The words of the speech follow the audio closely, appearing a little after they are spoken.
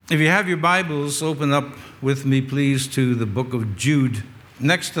If you have your Bibles, open up with me, please, to the book of Jude.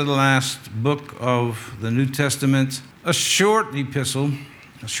 Next to the last book of the New Testament, a short epistle,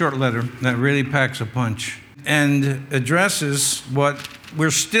 a short letter that really packs a punch and addresses what we're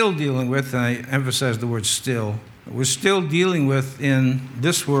still dealing with, and I emphasize the word still. We're still dealing with in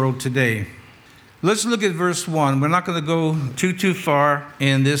this world today. Let's look at verse 1. We're not going to go too far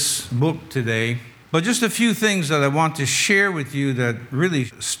in this book today, but just a few things that I want to share with you that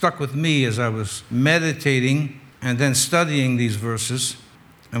really stuck with me as I was meditating and then studying these verses.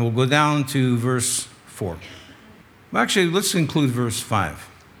 And we'll go down to verse 4. Well, actually, let's include verse 5.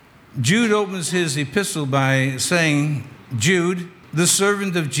 Jude opens his epistle by saying, Jude, the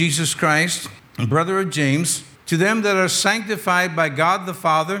servant of Jesus Christ, and brother of James, to them that are sanctified by God the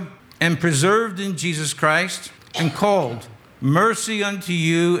Father and preserved in Jesus Christ and called, mercy unto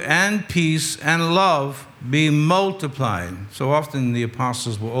you and peace and love be multiplied. So often the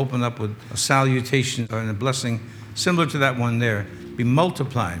apostles will open up with a salutation and a blessing similar to that one there. Be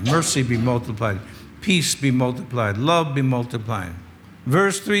multiplied. Mercy be multiplied. Peace be multiplied. Love be multiplied.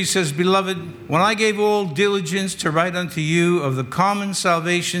 Verse 3 says, Beloved, when I gave all diligence to write unto you of the common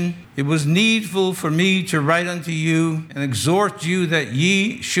salvation, it was needful for me to write unto you and exhort you that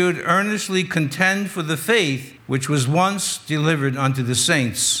ye should earnestly contend for the faith which was once delivered unto the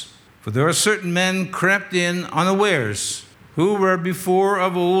saints. For there are certain men crept in unawares, who were before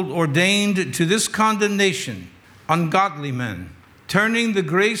of old ordained to this condemnation, ungodly men, turning the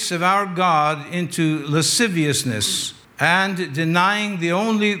grace of our God into lasciviousness, and denying the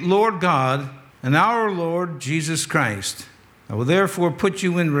only Lord God and our Lord Jesus Christ. I will therefore put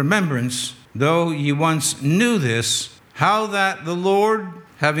you in remembrance, though ye once knew this, how that the Lord,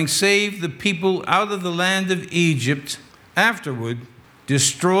 having saved the people out of the land of Egypt, afterward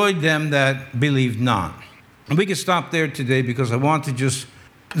destroyed them that believed not. And we can stop there today because I want to just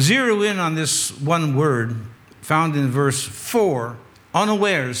zero in on this one word found in verse 4,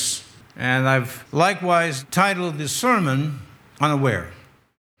 unawares. And I've likewise titled this sermon, Unaware.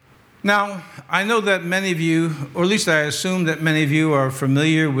 Now, I know that many of you, or at least I assume that many of you are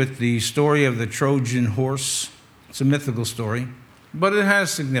familiar with the story of the Trojan horse. It's a mythical story, but it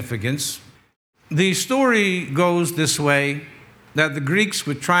has significance. The story goes this way, that the Greeks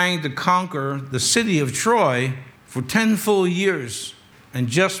were trying to conquer the city of Troy for 10 full years and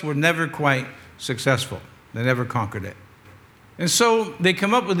just were never quite successful. They never conquered it. And so they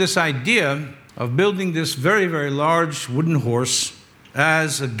come up with this idea of building this very, very large wooden horse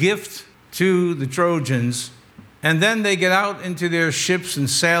as a gift to the Trojans. And then they get out into their ships and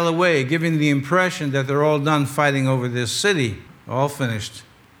sail away, giving the impression that they're all done fighting over this city, all finished.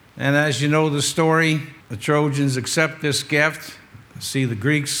 And as you know the story, the Trojans accept this gift, see the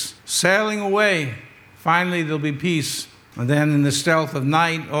Greeks sailing away. Finally, there'll be peace. And then in the stealth of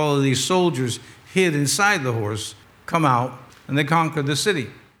night, all of these soldiers hid inside the horse come out, and they conquered the city.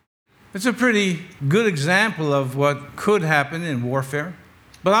 It's a pretty good example of what could happen in warfare.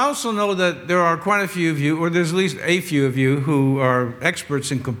 But I also know that there are quite a few of you, or there's at least a few of you, who are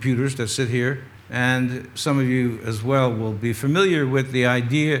experts in computers that sit here, and some of you as well will be familiar with the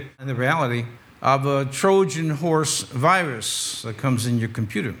idea and the reality of a Trojan horse virus that comes in your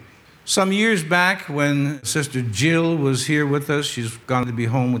computer. Some years back, when Sister Jill was here with us, she's gone to be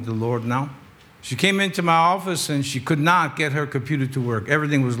home with the Lord now, she came into my office and she could not get her computer to work.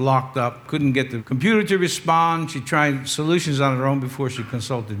 Everything was locked up, couldn't get the computer to respond. She tried solutions on her own before she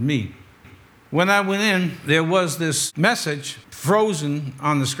consulted me. When I went in, there was this message frozen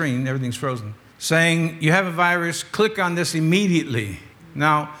on the screen, everything's frozen, saying, you have a virus, click on this immediately.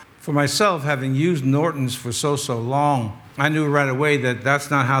 Now, for myself, having used Norton's for so long, I knew right away that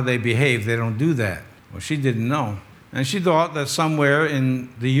that's not how they behave. They don't do that. Well, she didn't know. And she thought that somewhere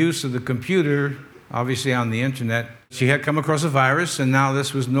in the use of the computer, obviously on the internet, she had come across a virus, and now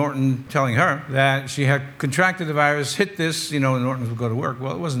this was Norton telling her that she had contracted the virus, hit this, and Norton's would go to work.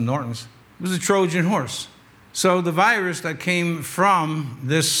 Well, it wasn't Norton's. It was a Trojan horse. So the virus that came from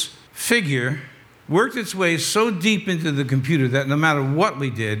this figure worked its way so deep into the computer that no matter what we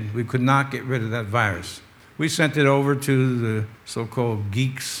did, we could not get rid of that virus. We sent it over to the so-called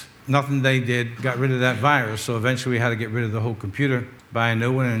geeks. Nothing they did got rid of that virus, so eventually we had to get rid of the whole computer, buy a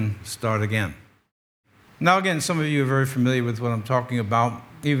new one, and start again. Now again, some of you are very familiar with what I'm talking about.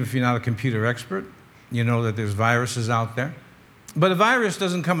 Even if you're not a computer expert, you know that there's viruses out there. But a virus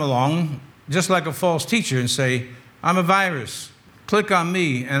doesn't come along just like a false teacher and say, I'm a virus. Click on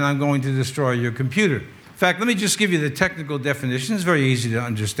me and I'm going to destroy your computer. In fact, let me just give you the technical definition. It's very easy to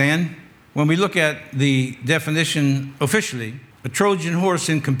understand. When we look at the definition officially, a Trojan horse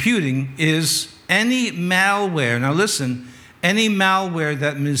in computing is any malware, now listen, any malware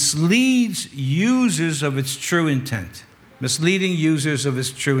that misleads users of its true intent, misleading users of its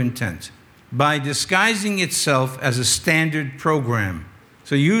true intent, by disguising itself as a standard program.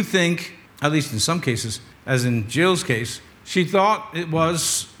 So you think, at least in some cases, as in Jill's case, she thought it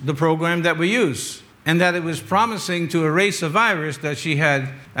was the program that we use, and that it was promising to erase a virus that she had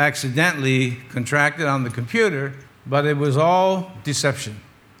accidentally contracted on the computer, but it was all deception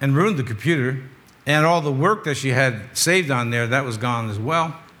and ruined the computer, and all the work that she had saved on there, that was gone as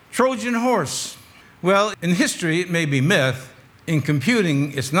well. Trojan horse. Well, in history, it may be myth. In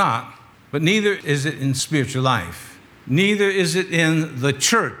computing, it's not. But neither is it in spiritual life. Neither is it in the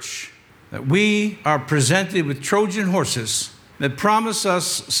church. That we are presented with Trojan horses that promise us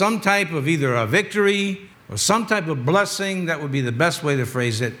some type of either a victory or some type of blessing, that would be the best way to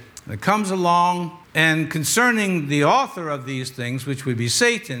phrase it, that comes along. And concerning the author of these things, which would be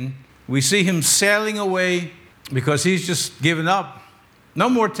Satan, we see him sailing away because he's just given up. No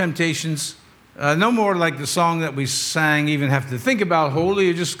more temptations. No more like the song that we sang, even have to think about holy.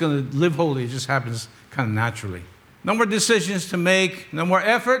 You're just going to live holy. It just happens kind of naturally. No more decisions to make. No more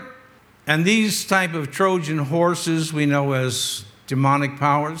effort. And these type of Trojan horses we know as demonic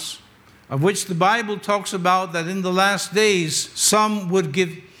powers, of which the Bible talks about that in the last days, some would give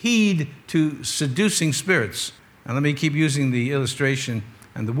heed to seducing spirits. And let me keep using the illustration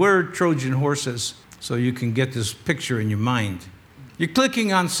and the word Trojan horses so you can get this picture in your mind. You're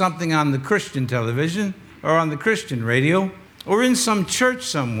clicking on something on the Christian television or on the Christian radio or in some church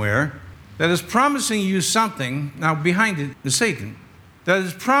somewhere that is promising you something. Now, behind it is Satan. That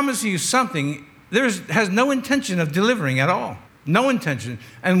is promising you something has no intention of delivering at all. No intention.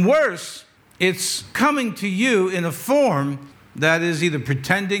 And worse, it's coming to you in a form that is either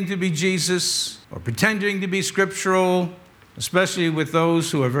pretending to be Jesus or pretending to be scriptural, especially with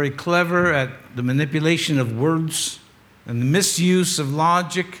those who are very clever at the manipulation of words and the misuse of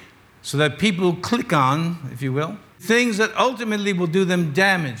logic, so that people click on, if you will, things that ultimately will do them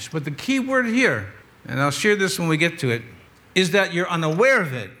damage. But the key word here, and I'll share this when we get to it, is that you're unaware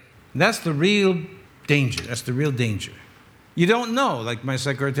of it. That's the real danger. That's the real danger. You don't know, like my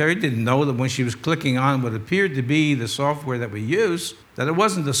secretary didn't know that when she was clicking on what appeared to be the software that we use, that it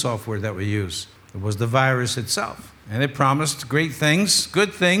wasn't the software that we use. It was the virus itself. And it promised great things,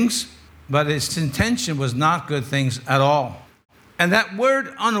 good things, but its intention was not good things at all. And that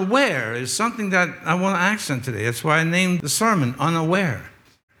word unaware is something that I want to accent today. That's why I named the sermon Unaware.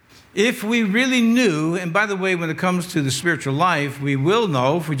 If we really knew, and by the way, when it comes to the spiritual life, we will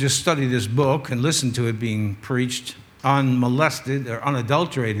know if we just study this book and listen to it being preached unmolested or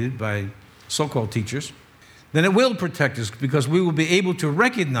unadulterated by so-called teachers, then it will protect us because we will be able to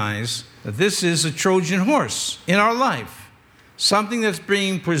recognize that this is a Trojan horse in our life. Something that's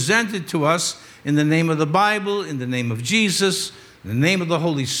being presented to us in the name of the Bible, in the name of Jesus, in the name of the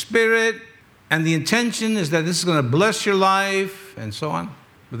Holy Spirit, and the intention is that this is going to bless your life and so on.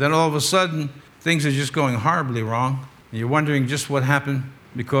 But then all of a sudden, things are just going horribly wrong, and you're wondering just what happened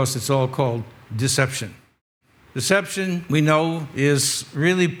because it's all called deception. Deception, we know, is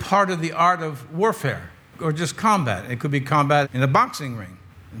really part of the art of warfare or just combat. It could be combat in a boxing ring.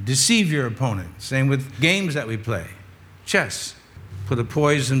 Deceive your opponent. Same with games that we play. Chess. Put a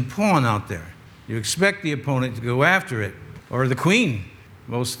poisoned pawn out there. You expect the opponent to go after it. Or the queen,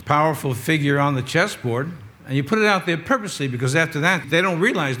 most powerful figure on the chessboard. And you put it out there purposely because after that, they don't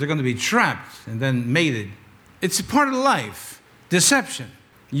realize they're going to be trapped and then mated. It's a part of life. Deception.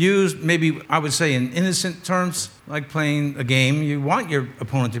 Used, maybe I would say in innocent terms, like playing a game. You want your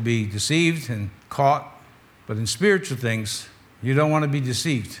opponent to be deceived and caught. But in spiritual things, you don't want to be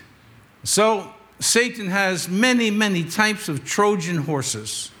deceived. So Satan has many, many types of Trojan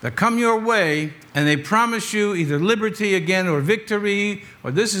horses that come your way, and they promise you either liberty again or victory,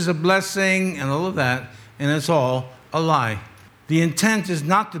 or this is a blessing and all of that, and it's all a lie. The intent is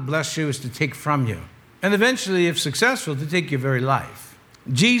not to bless you, it's to take from you. And eventually, if successful, to take your very life.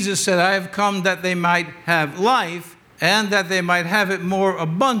 Jesus said, I have come that they might have life and that they might have it more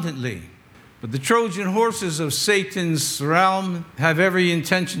abundantly. But the Trojan horses of Satan's realm have every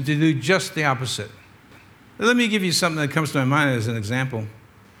intention to do just the opposite. Let me give you something that comes to my mind as an example.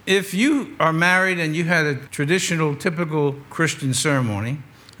 If you are married and you had a traditional, typical Christian ceremony,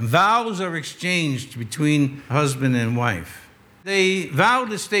 vows are exchanged between husband and wife. They vow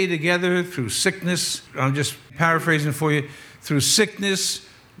to stay together through sickness. I'm just paraphrasing for you. Through sickness,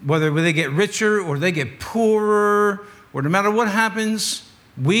 whether they get richer or they get poorer, or no matter what happens,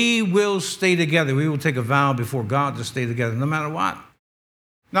 we will stay together. We will take a vow before God to stay together, no matter what.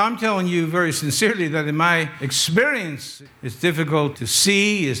 Now, I'm telling you very sincerely that in my experience, it's difficult to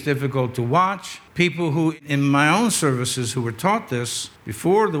see, it's difficult to watch. People who, in my own services, who were taught this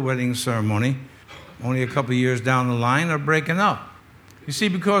before the wedding ceremony, only a couple of years down the line, are breaking up. You see,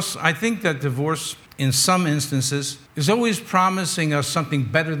 because I think that divorce, in some instances, is always promising us something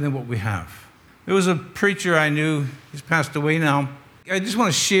better than what we have. There was a preacher I knew, he's passed away now. I just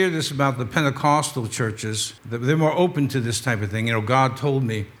want to share this about the Pentecostal churches. They're more open to this type of thing. You know, God told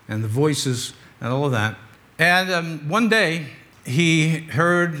me, and the voices, and all of that. And one day, he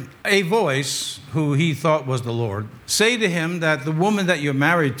heard a voice, who he thought was the Lord, say to him that the woman that you're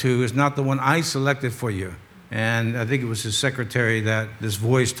married to is not the one I selected for you. And I think it was his secretary that this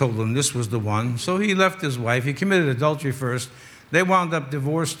voice told him this was the one. So he left his wife. He committed adultery first. They wound up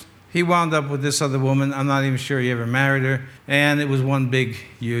divorced. He wound up with this other woman. I'm not even sure he ever married her. And it was one big,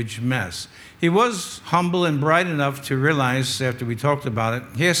 huge mess. He was humble and bright enough to realize, after we talked about it,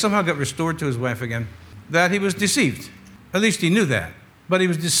 he somehow got restored to his wife again, that he was deceived. At least he knew that. But he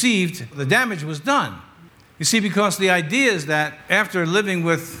was deceived. The damage was done. You see, because the idea is that after living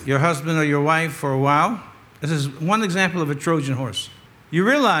with your husband or your wife for a while, this is one example of a Trojan horse. You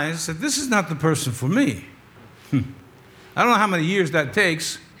realize that this is not the person for me. I don't know how many years that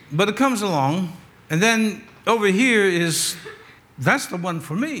takes, but it comes along, and then over here is, that's the one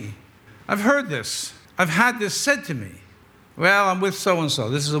for me. I've heard this. I've had this said to me. Well, I'm with so-and-so.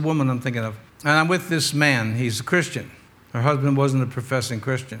 This is a woman I'm thinking of. And I'm with this man. He's a Christian. Her husband wasn't a professing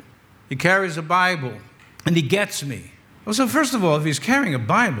Christian. He carries a Bible, and he gets me. Well, so first of all, if he's carrying a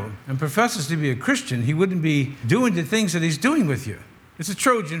Bible and professes to be a Christian, he wouldn't be doing the things that he's doing with you. It's a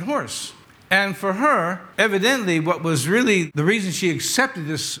Trojan horse. And for her, evidently, what was really the reason she accepted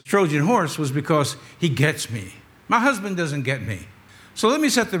this Trojan horse was because he gets me. My husband doesn't get me. So let me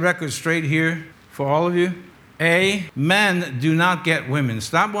set the record straight here for all of you. A, men do not get women.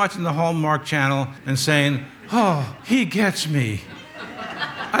 Stop watching the Hallmark Channel and saying, oh, he gets me.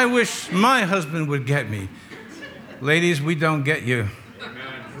 I wish my husband would get me. Ladies, we don't get you.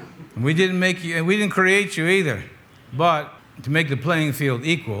 And we didn't make you, and we didn't create you either. But to make the playing field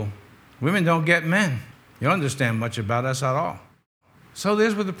equal, women don't get men. You don't understand much about us at all. So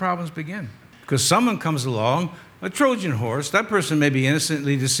there's where the problems begin. Because someone comes along, a Trojan horse, that person may be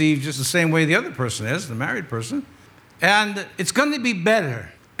innocently deceived just the same way the other person is, the married person. And it's going to be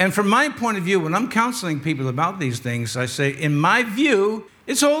better. And from my point of view, when I'm counseling people about these things, I say, in my view,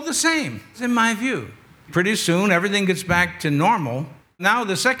 it's all the same. It's in my view. Pretty soon, everything gets back to normal. Now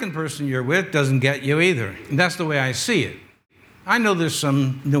the second person you're with doesn't get you either. And that's the way I see it. I know there's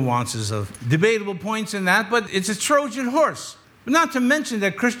some nuances of debatable points in that, but it's a Trojan horse. But not to mention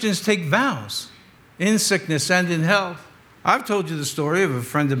that Christians take vows in sickness and in health. I've told you the story of a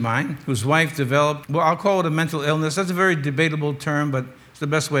friend of mine whose wife developed, well, I'll call it a mental illness. That's a very debatable term, but it's the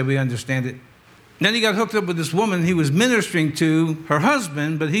best way we understand it. Then he got hooked up with this woman he was ministering to, her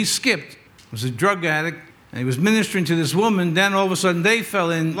husband, but he skipped. He was a drug addict, and he was ministering to this woman. Then all of a sudden they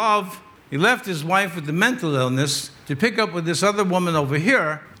fell in love. He left his wife with the mental illness to pick up with this other woman over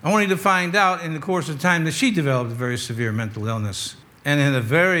here, only to find out in the course of time that she developed a very severe mental illness. And in a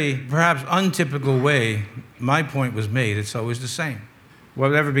very, perhaps untypical way, my point was made. It's always the same.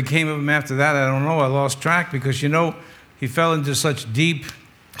 Whatever became of him after that, I don't know. I lost track because, he fell into such deep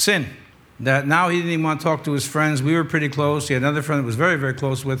sin that now he didn't even want to talk to his friends. We were pretty close. He had another friend that was very, very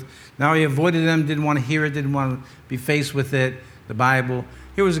close with. Now he avoided them, didn't want to hear it, didn't want to be faced with it, the Bible.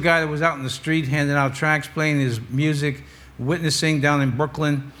 Here was a guy that was out in the street handing out tracts, playing his music, witnessing down in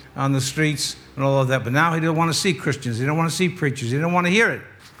Brooklyn on the streets and all of that. But now he didn't want to see Christians. He didn't want to see preachers. He didn't want to hear it.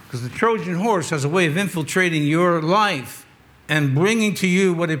 Because the Trojan horse has a way of infiltrating your life and bringing to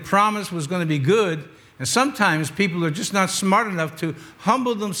you what it promised was going to be good. And sometimes people are just not smart enough to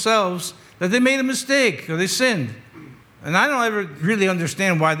humble themselves that they made a mistake or they sinned. And I don't ever really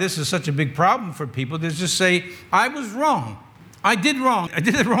understand why this is such a big problem for people. They just say, I was wrong. I did wrong. I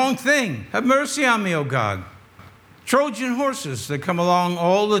did the wrong thing. Have mercy on me, O God. Trojan horses that come along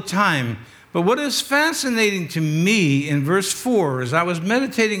all the time. But what is fascinating to me in verse 4, as I was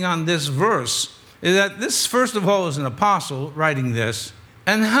meditating on this verse, is that this, first of all, is an apostle writing this,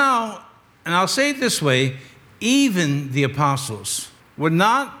 and how, and I'll say it this way, even the apostles were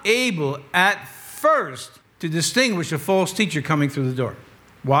not able at first to distinguish a false teacher coming through the door.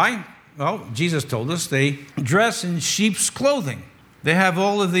 Why? Well, Jesus told us they dress in sheep's clothing. They have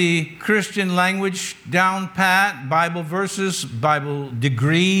all of the Christian language down pat, Bible verses, Bible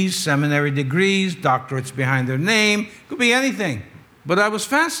degrees, seminary degrees, doctorates behind their name. Could be anything. But I was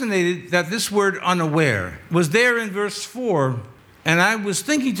fascinated that this word unaware was there in verse 4 And I was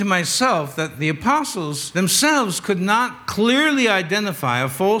thinking to myself that the apostles themselves could not clearly identify a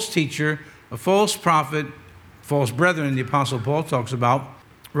false teacher, a false prophet, false brethren the apostle Paul talks about,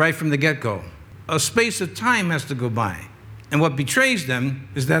 right from the get-go. A space of time has to go by. And what betrays them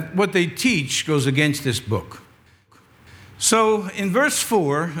is that what they teach goes against this book. So in verse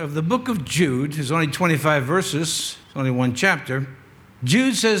 4 of the book of Jude, there's only 25 verses, it's only one chapter,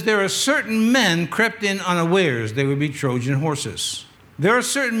 Jude says, there are certain men crept in unawares. They would be Trojan horses. There are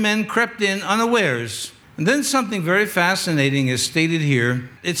certain men crept in unawares. And then something very fascinating is stated here.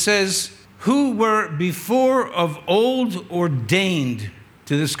 It says, who were before of old ordained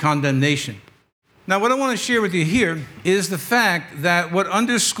to this condemnation. Now, what I want to share with you here is the fact that what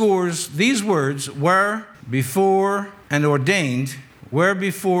underscores these words, were before and ordained, were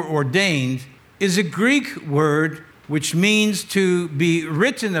before ordained, is a Greek word which means to be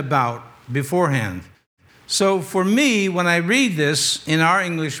written about beforehand. So for me, when I read this in our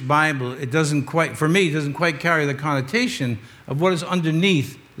English Bible, it doesn't quite carry the connotation of what is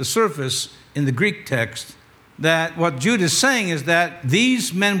underneath the surface in the Greek text. That what Jude is saying is that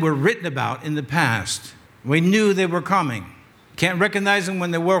these men were written about in the past. We knew they were coming. Can't recognize them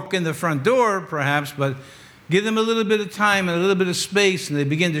when they walk in the front door, perhaps, but give them a little bit of time and a little bit of space, and they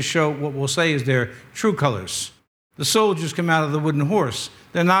begin to show what we'll say is their true colors. The soldiers come out of the wooden horse.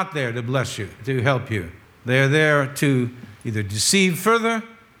 They're not there to bless you, to help you. They're there to either deceive further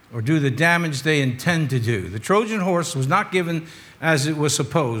or do the damage they intend to do. The Trojan horse was not given as it was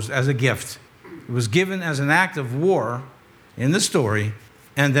supposed, as a gift. It was given as an act of war in the story,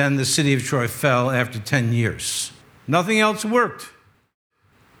 and then the city of Troy fell after 10 years. Nothing else worked.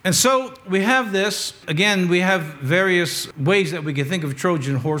 And so we have this. Again, we have various ways that we can think of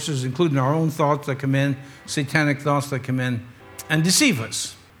Trojan horses, including our own thoughts that come in, satanic thoughts that come in, and deceive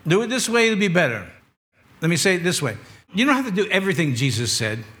us. Do it this way, it'll be better. Let me say it this way. You don't have to do everything Jesus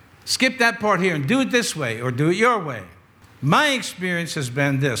said. Skip that part here and do it this way, or do it your way. My experience has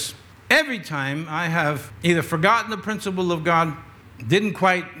been this. Every time I have either forgotten the principle of God, didn't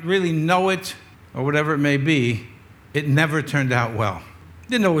quite really know it, or whatever it may be, it never turned out well.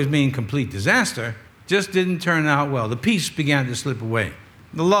 Didn't always mean complete disaster, just didn't turn out well. The peace began to slip away.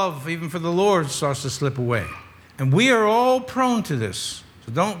 The love, even for the Lord, starts to slip away. And we are all prone to this.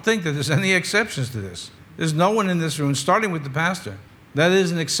 So don't think that there's any exceptions to this. There's no one in this room, starting with the pastor, that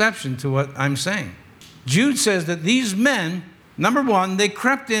is an exception to what I'm saying. Jude says that these men, number one, they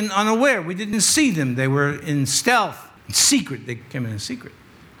crept in unaware. We didn't see them. They were in stealth, in secret. They came in secret.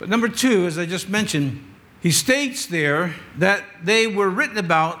 But number two, as I just mentioned, he states there that they were written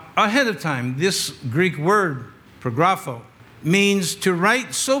about ahead of time. This Greek word, prographo, means to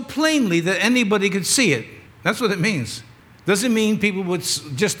write so plainly that anybody could see it. That's what it means. Doesn't mean people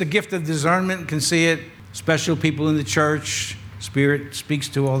with just the gift of discernment can see it. Special people in the church, Spirit speaks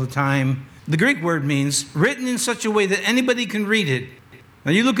to all the time. The Greek word means written in such a way that anybody can read it.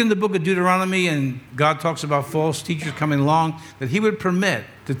 Now you look in the book of Deuteronomy, and God talks about false teachers coming along, that he would permit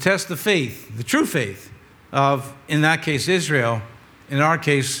to test the faith, the true faith, of, in that case, Israel, in our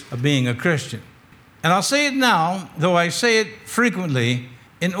case, of being a Christian. And I'll say it now, though I say it frequently,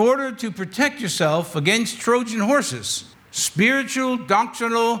 in order to protect yourself against Trojan horses, spiritual,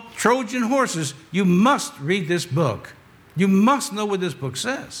 doctrinal Trojan horses, you must read this book. You must know what this book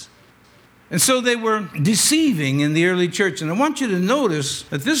says. And so they were deceiving in the early church. And I want you to notice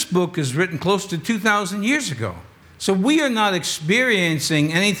that this book is written close to 2,000 years ago. So we are not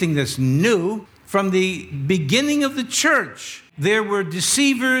experiencing anything that's new. From the beginning of the church, there were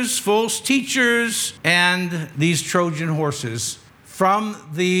deceivers, false teachers, and these Trojan horses from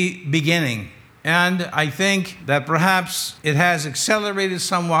the beginning. And I think that perhaps it has accelerated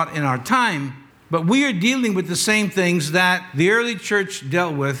somewhat in our time, but we are dealing with the same things that the early church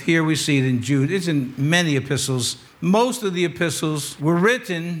dealt with. Here we see it in Jude. It's in many epistles. Most of the epistles were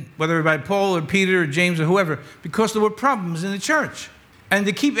written, whether by Paul or Peter or James or whoever, because there were problems in the church. And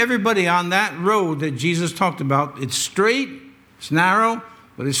to keep everybody on that road that Jesus talked about, it's straight, it's narrow,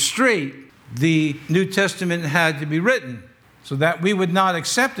 but it's straight. The New Testament had to be written so that we would not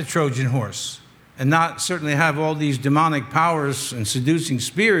accept the Trojan horse and not certainly have all these demonic powers and seducing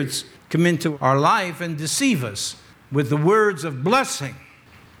spirits come into our life and deceive us with the words of blessing.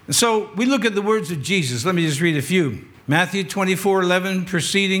 And so we look at the words of Jesus. Let me just read a few. Matthew 24:11,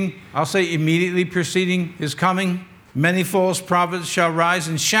 preceding, I'll say immediately preceding his coming. Many false prophets shall rise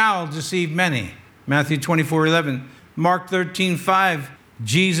and shall deceive many. Matthew 24:11. Mark 13:5.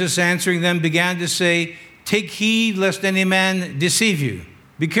 Jesus answering them began to say, take heed lest any man deceive you.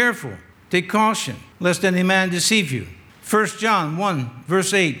 Be careful. Take caution lest any man deceive you. 1 John 1,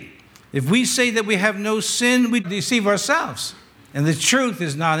 verse 8. If we say that we have no sin, we deceive ourselves, And the truth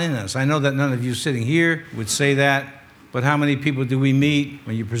is not in us. I know that none of you sitting here would say that, but how many people do we meet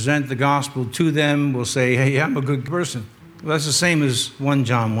when you present the gospel to them will say, hey, I'm a good person. Well, that's the same as 1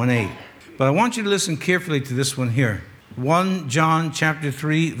 John 1:8. But I want you to listen carefully to this one here. 1 John chapter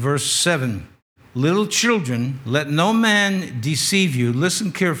 3, verse 7. Little children, let no man deceive you.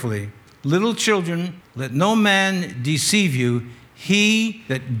 Listen carefully. Little children, let no man deceive you. He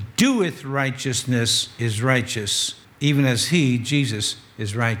that doeth righteousness is righteous, even as he, Jesus,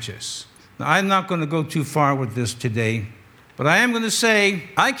 is righteous. Now, I'm not going to go too far with this today, but I am going to say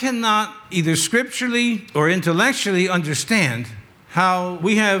I cannot either scripturally or intellectually understand how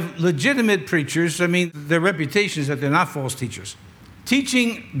we have legitimate preachers, their reputation is that they're not false teachers,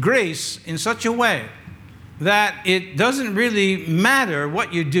 teaching grace in such a way that it doesn't really matter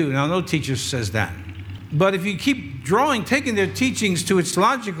what you do. Now, no teacher says that. But if you keep taking their teachings to its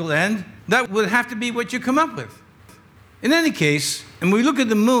logical end, that would have to be what you come up with. In any case, and we look at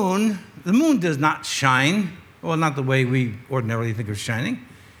the moon does not shine. Well, not the way we ordinarily think of shining.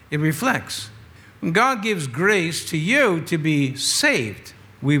 It reflects. When God gives grace to you to be saved,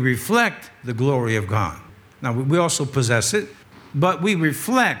 we reflect the glory of God. Now, we also possess it, but we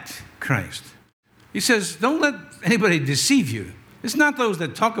reflect Christ. He says, don't let anybody deceive you. It's not those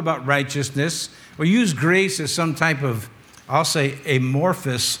that talk about righteousness or use grace as some type of, I'll say,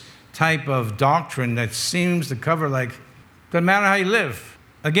 amorphous type of doctrine that seems to cover doesn't matter how you live.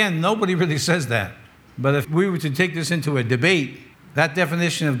 Again, nobody really says that. But if we were to take this into a debate, that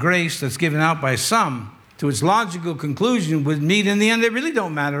definition of grace that's given out by some to its logical conclusion would mean in the end, it really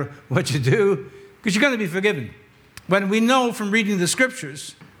don't matter what you do because you're going to be forgiven. When we know from reading the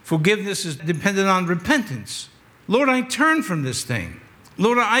scriptures, forgiveness is dependent on repentance. Lord, I turn from this thing.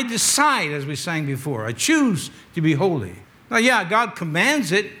 Lord, I decide, as we sang before, I choose to be holy. Now, yeah, God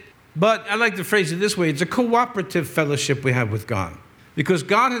commands it, but I like to phrase it this way. It's a cooperative fellowship we have with God because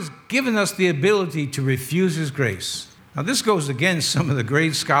God has given us the ability to refuse his grace. Now, this goes against some of the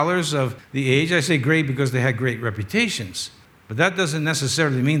great scholars of the age. I say great because they had great reputations, but that doesn't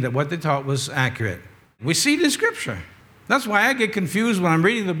necessarily mean that what they taught was accurate. We see it in Scripture. That's why I get confused when I'm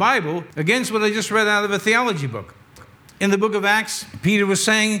reading the Bible against what I just read out of a theology book. In the book of Acts, Peter was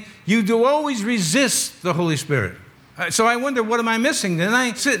saying, you do always resist the Holy Spirit. So I wonder, what am I missing? Then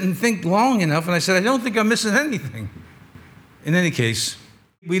I sit and think long enough, and I said, I don't think I'm missing anything. In any case,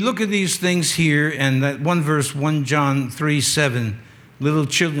 we look at these things here, and that one verse, 1 John 3:7, little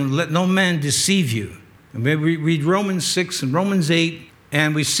children, let no man deceive you. And we read Romans 6 and Romans 8,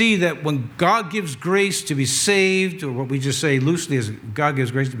 and we see that when God gives grace to be saved, or what we just say loosely is God gives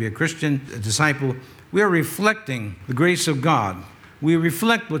grace to be a Christian, a disciple, we are reflecting the grace of God. We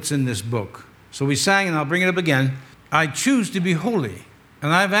reflect what's in this book. So we sang, and I'll bring it up again, I choose to be holy.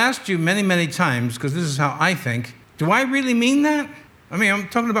 And I've asked you many, many times, because this is how I think, do I really mean that? I'm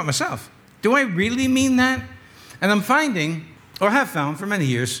talking about myself. Do I really mean that? And I'm finding, or have found for many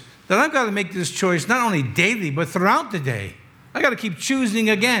years, that I've got to make this choice not only daily, but throughout the day. I got to keep choosing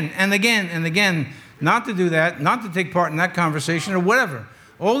again and again and again not to do that, not to take part in that conversation or whatever.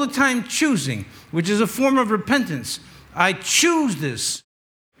 All the time choosing, which is a form of repentance. I choose this.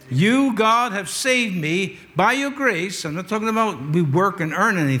 You, God, have saved me by your grace. I'm not talking about we work and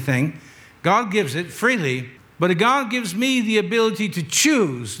earn anything. God gives it freely. But God gives me the ability to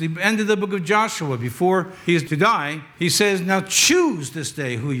choose. The end of the book of Joshua, before he is to die, he says, now choose this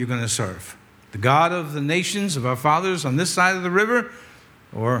day who you're going to serve. The God of the nations of our fathers on this side of the river,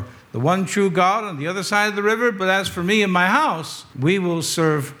 or the one true God on the other side of the river. But as for me and my house, we will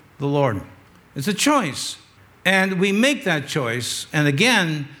serve the Lord. It's a choice. And we make that choice. And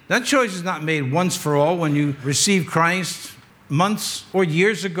again, that choice is not made once for all when you receive Christ months or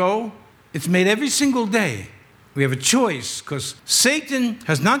years ago. It's made every single day. We have a choice because Satan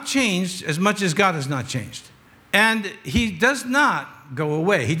has not changed as much as God has not changed. And he does not go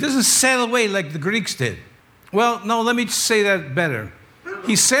away. He doesn't sail away like the Greeks did. Well, no, let me say that better.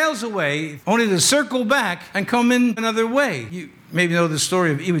 He sails away only to circle back and come in another way. You maybe know the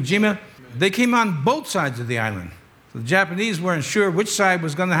story of Iwo Jima. They came on both sides of the island. So the Japanese weren't sure which side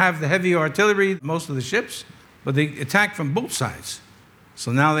was going to have the heavy artillery, most of the ships, but they attacked from both sides.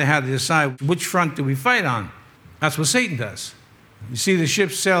 So now they had to decide, which front do we fight on? That's what Satan does. You see the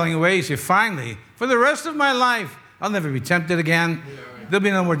ships sailing away, you say, finally, for the rest of my life, I'll never be tempted again. There'll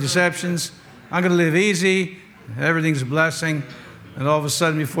be no more deceptions. I'm going to live easy. Everything's a blessing. And all of a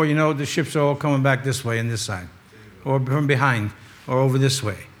sudden, before you know it, the ships are all coming back this way and this side, or from behind, or over this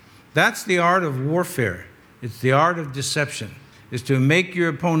way. That's the art of warfare. It's the art of deception. It's to make your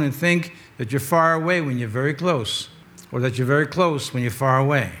opponent think that you're far away when you're very close, or that you're very close when you're far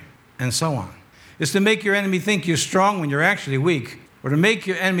away, and so on. is to make your enemy think you're strong when you're actually weak, or to make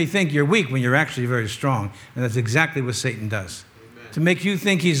your enemy think you're weak when you're actually very strong. And that's exactly what Satan does. Amen. To make you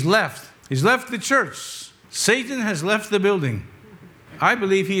think he's left. He's left the church. Satan has left the building. I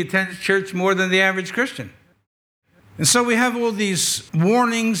believe he attends church more than the average Christian. And so we have all these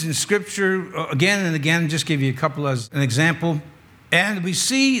warnings in Scripture again and again. Just give you a couple as an example. And we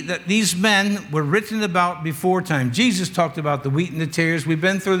see that these men were written about before time. Jesus talked about the wheat and the tares. We've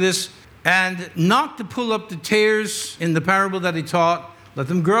been through this. And not to pull up the tares in the parable that he taught. Let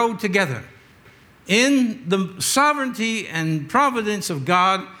them grow together. In the sovereignty and providence of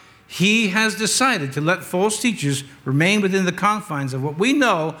God, he has decided to let false teachers remain within the confines of what we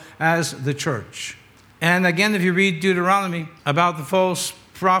know as the church. And again, if you read Deuteronomy about the false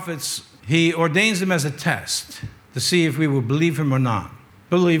prophets, he ordains them as a test to see if we will believe him or not.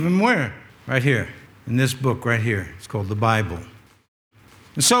 Believe him where? Right here, in this book right here. It's called the Bible.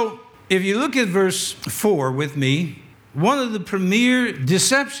 And so, if you look at verse 4 with me, one of the premier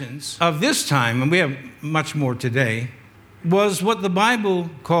deceptions of this time, and we have much more today, was what the Bible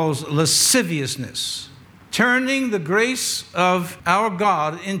calls lasciviousness. Turning the grace of our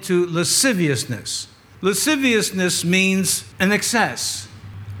God into lasciviousness. Lasciviousness means an excess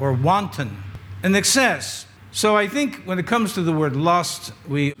or wanton, an excess. So I think when it comes to the word lust,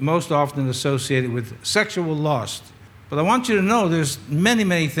 we most often associate it with sexual lust. But I want you to know there's many,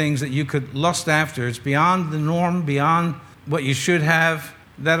 many things that you could lust after. It's beyond the norm, beyond what you should have,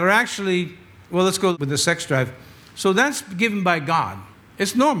 that are actually, well, let's go with the sex drive. So that's given by God.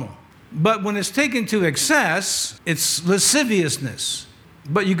 It's normal. But when it's taken to excess, it's lasciviousness.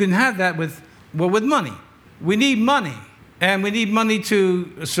 But you can have that with money. We need money. And we need money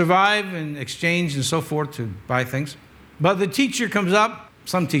to survive and exchange and so forth to buy things. But the teacher comes up,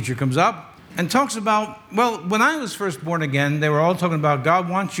 some teacher comes up, and talks about, well, when I was first born again, they were all talking about God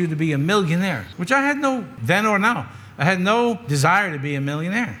wants you to be a millionaire, which I had no, then or now. I had no desire to be a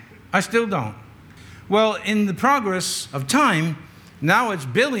millionaire. I still don't. Well, in the progress of time, now it's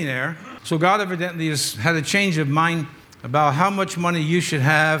billionaire. So God evidently has had a change of mind about how much money you should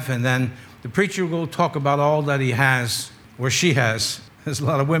have, and then the preacher will talk about all that he has, or she has. There's a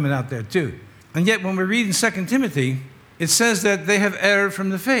lot of women out there too. And yet when we read in 2 Timothy, it says that they have erred from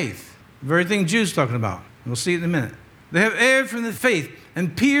the faith. The very thing Jude's talking about. We'll see it in a minute. They have erred from the faith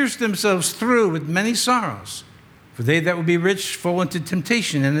and pierced themselves through with many sorrows. For they that would be rich fall into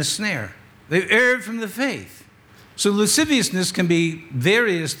temptation and a snare. They've erred from the faith. So lasciviousness can be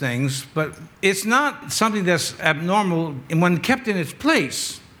various things, but it's not something that's abnormal when kept in its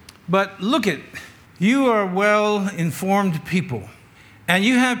place. But look at, you are well-informed people, and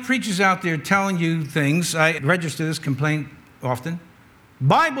you have preachers out there telling you things. I register this complaint often.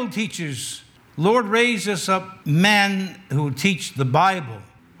 Bible teachers, Lord, raise us up men who teach the Bible,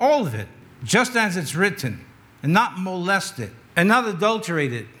 all of it, just as it's written, and not molest it, and not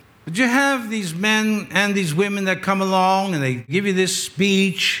adulterate it. But you have these men and these women that come along and they give you this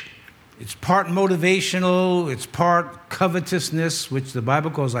speech. It's part motivational, it's part covetousness, which the Bible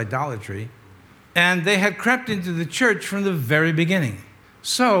calls idolatry. And they had crept into the church from the very beginning.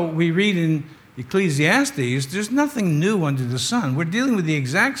 So we read in Ecclesiastes, there's nothing new under the sun. We're dealing with the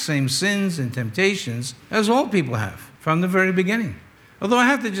exact same sins and temptations as all people have from the very beginning. Although I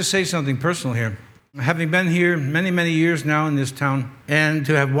have to just say something personal here. Having been here many, many years now in this town, and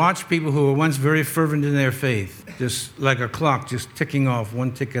to have watched people who were once very fervent in their faith, just like a clock, just ticking off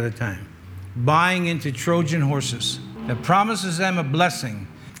one tick at a time, buying into Trojan horses that promises them a blessing.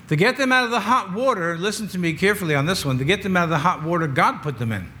 To get them out of the hot water, listen to me carefully on this one, to get them out of the hot water God put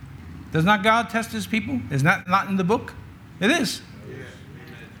them in. Does not God test his people? Is that not in the book? It is. Yes.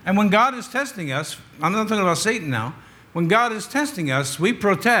 And when God is testing us, I'm not talking about Satan now, when God is testing us, we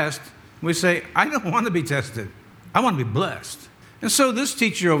protest. We say, I don't want to be tested. I want to be blessed. And so this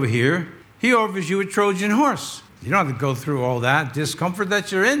teacher over here, he offers you a Trojan horse. You don't have to go through all that discomfort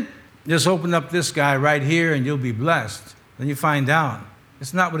that you're in. Just open up this guy right here and you'll be blessed. Then you find out.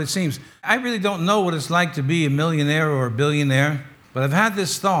 It's not what it seems. I really don't know what it's like to be a millionaire or a billionaire, but I've had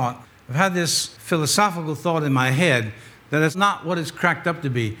this thought, I've had this philosophical thought in my head that it's not what it's cracked up to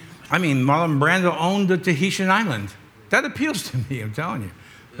be. I mean, Marlon Brando owned the Tahitian island. That appeals to me, I'm telling you.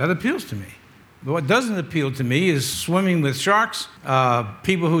 That appeals to me. But what doesn't appeal to me is swimming with sharks,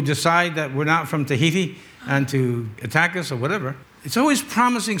 people who decide that we're not from Tahiti and to attack us or whatever. It's always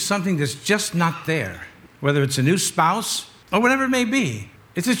promising something that's just not there, whether it's a new spouse or whatever it may be.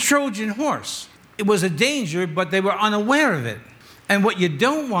 It's a Trojan horse. It was a danger, but they were unaware of it. And what you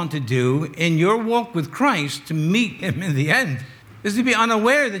don't want to do in your walk with Christ to meet him in the end is to be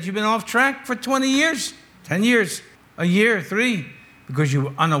unaware that you've been off track for 20 years, 10 years, a year, 3, because you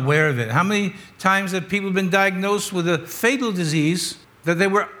were unaware of it. How many times have people been diagnosed with a fatal disease that they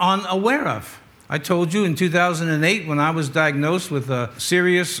were unaware of? I told you in 2008 when I was diagnosed with a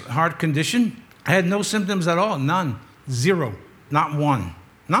serious heart condition, I had no symptoms at all, none, zero, not one,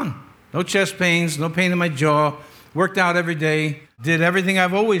 none. No chest pains, no pain in my jaw, worked out every day, did everything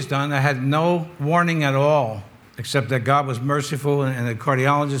I've always done. I had no warning at all, except that God was merciful and a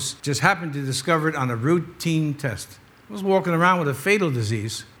cardiologist just happened to discover it on a routine test. I was walking around with a fatal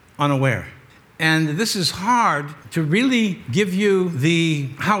disease, unaware. And this is hard to really give you the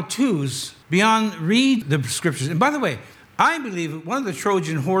how-tos beyond read the scriptures. And by the way, I believe one of the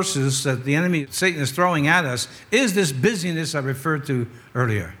Trojan horses that the enemy, Satan, is throwing at us is this busyness I referred to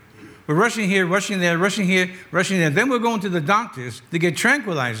earlier. We're rushing here, rushing there, rushing here, rushing there. Then we're going to the doctors to get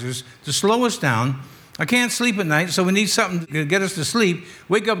tranquilizers to slow us down. I can't sleep at night, so we need something to get us to sleep.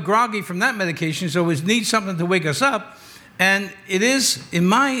 Wake up groggy from that medication, so we need something to wake us up. And it is, in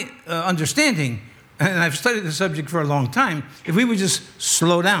my understanding, and I've studied the subject for a long time, if we would just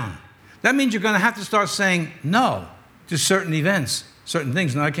slow down. That means you're going to have to start saying no to certain events, certain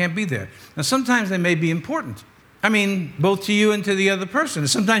things. No, I can't be there. Now, sometimes they may be important. I mean, both to you and to the other person.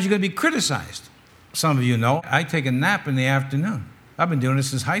 Sometimes you're going to be criticized. Some of you know I take a nap in the afternoon. I've been doing this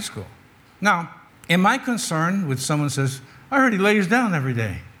since high school. Now, am I concerned when someone says, I heard he lays down every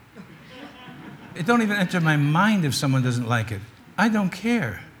day? It don't even enter my mind if someone doesn't like it. I don't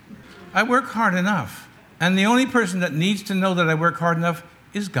care. I work hard enough. And the only person that needs to know that I work hard enough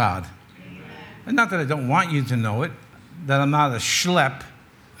is God. And not that I don't want you to know it, that I'm not a schlep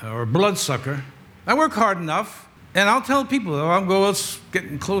or a bloodsucker. I work hard enough, and I'll tell people, it's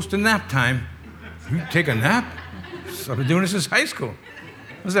getting close to nap time. You take a nap? I've been doing this since high school.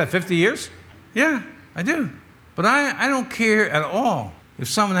 What's that, 50 years? Yeah, I do. But I don't care at all if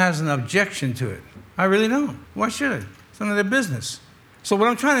someone has an objection to it. I really don't. Why should I? It's none of their business. So what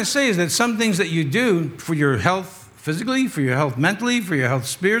I'm trying to say is that some things that you do for your health physically, for your health mentally, for your health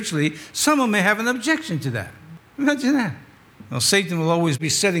spiritually, someone may have an objection to that. Imagine that. Well, Satan will always be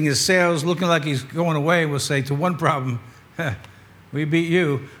setting his sails, looking like he's going away. We'll say to one problem, we beat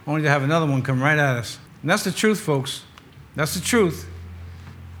you, only to have another one come right at us. And that's the truth, folks. That's the truth.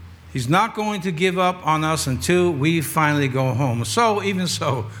 He's not going to give up on us until we finally go home. So, even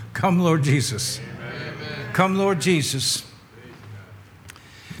so, come Lord Jesus. Amen. Come Lord Jesus.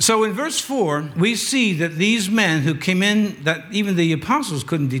 So in verse 4, we see that these men who came in, that even the apostles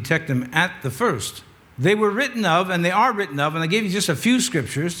couldn't detect them at the first. They were written of, and they are written of, and I gave you just a few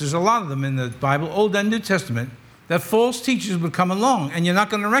scriptures. There's a lot of them in the Bible, Old and New Testament, that false teachers would come along, and you're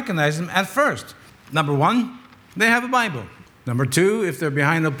not going to recognize them at first. Number one, they have a Bible. Number two, if they're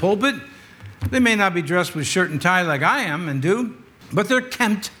behind a pulpit, they may not be dressed with shirt and tie like I am and do, but they're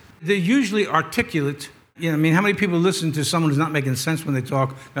kempt. They're usually articulate. How many people listen to someone who's not making sense when they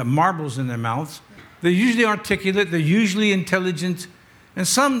talk, got marbles in their mouths? They're usually articulate, they're usually intelligent, and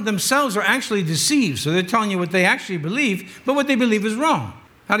some themselves are actually deceived. So they're telling you what they actually believe, but what they believe is wrong.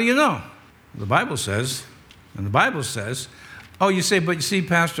 How do you know? The Bible says, oh, you say, but you see,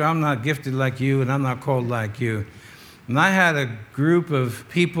 Pastor, I'm not gifted like you, and I'm not called like you. And I had a group of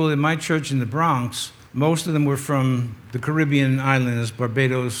people in my church in the Bronx. Most of them were from the Caribbean islands,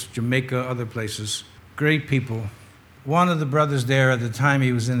 Barbados, Jamaica, other places. Great people. One of the brothers there at the time,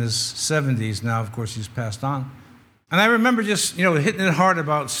 he was in his 70s. Now, of course, he's passed on. And I remember just, hitting it hard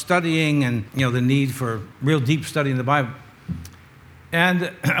about studying and, the need for real deep study in the Bible.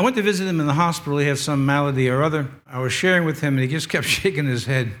 And I went to visit him in the hospital. He had some malady or other. I was sharing with him, and he just kept shaking his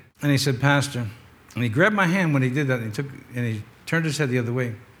head. And he said, Pastor, and he grabbed my hand when he did that, and he turned his head the other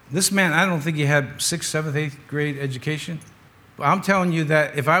way. This man, I don't think he had 6th, 7th, 8th grade education. But I'm telling you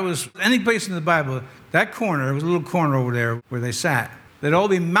that if I was any place in the Bible, that corner, there was a little corner over there where they sat, they'd all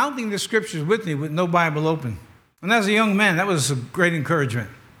be mouthing the scriptures with me with no Bible open. And as a young man, that was a great encouragement.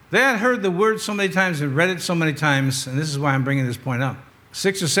 They had heard the word so many times and read it so many times, and this is why I'm bringing this point up.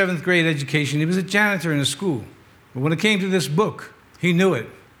 6th or 7th grade education, he was a janitor in a school. But when it came to this book, he knew it.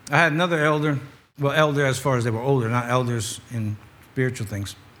 I had another elder, elder as far as they were older, not elders in spiritual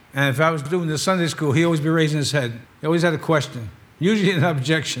things. And if I was doing the Sunday school, he'd always be raising his head. He always had a question, usually an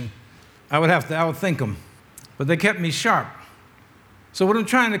objection. I would think them. But they kept me sharp. So what I'm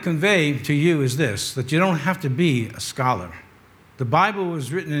trying to convey to you is this, that you don't have to be a scholar. The Bible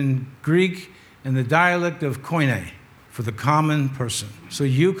was written in Greek and the dialect of Koine for the common person, so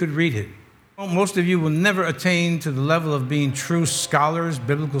you could read it. Most of you will never attain to the level of being true scholars,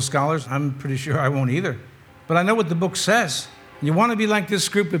 biblical scholars. I'm pretty sure I won't either. But I know what the book says. You want to be like this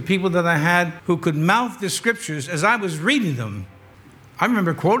group of people that I had who could mouth the scriptures as I was reading them. I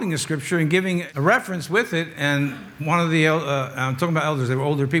remember quoting a scripture and giving a reference with it, and one of the, I'm talking about elders, they were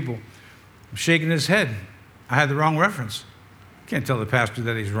older people, shaking his head. I had the wrong reference. Can't tell the pastor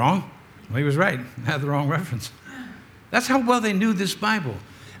that he's wrong. Well, he was right. I had the wrong reference. That's how well they knew this Bible.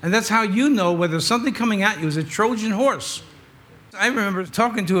 And that's how you know whether something coming at you is a Trojan horse. I remember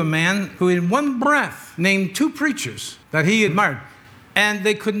talking to a man who in one breath named 2 preachers that he admired. And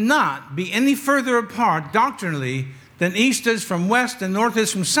they could not be any further apart doctrinally than east is from west and north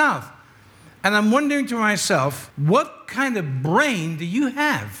is from south. And I'm wondering to myself, what kind of brain do you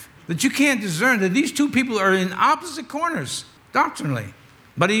have that you can't discern that these 2 people are in opposite corners doctrinally?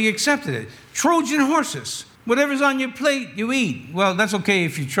 But he accepted it. Trojan horses. Whatever's on your plate, you eat. Well, that's okay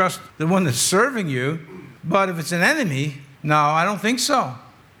if you trust the one that's serving you. But if it's an enemy, no, I don't think so.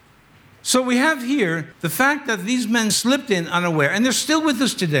 So we have here the fact that these men slipped in unaware, and they're still with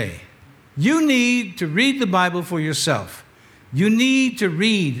us today. You need to read the Bible for yourself. You need to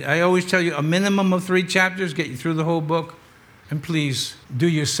read. I always tell you a minimum of 3 chapters, get you through the whole book. And please do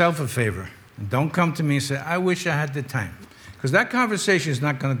yourself a favor. And don't come to me and say, I wish I had the time. Because that conversation is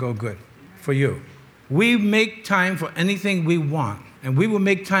not going to go good for you. We make time for anything we want. And we will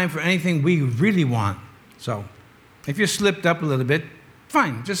make time for anything we really want. So if you slipped up a little bit,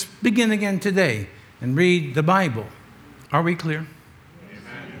 fine. Just begin again today and read the Bible. Are we clear?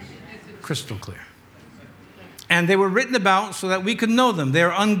 Amen. Crystal clear. And they were written about so that we could know them. They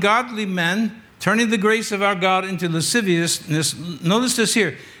are ungodly men, turning the grace of our God into lasciviousness. Notice this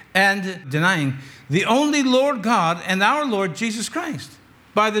here. And denying the only Lord God and our Lord Jesus Christ.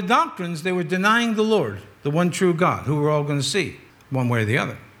 By the doctrines, they were denying the Lord, the one true God, who we're all going to see, one way or the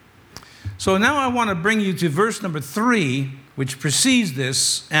other. So now I want to bring you to verse number 3, which precedes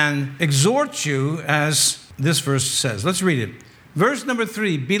this, and exhort you as this verse says. Let's read it. Verse number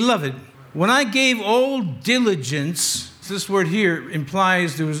 3, Beloved, when I gave all diligence, this word here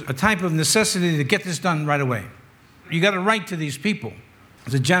implies there was a type of necessity to get this done right away. You got to write to these people.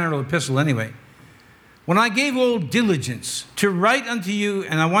 It's a general epistle anyway. When I gave all diligence to write unto you,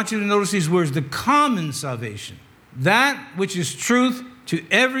 and I want you to notice these words, the common salvation, that which is truth to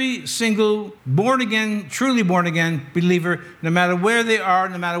every single born-again, truly born-again believer, no matter where they are,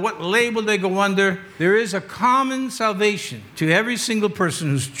 no matter what label they go under, there is a common salvation to every single person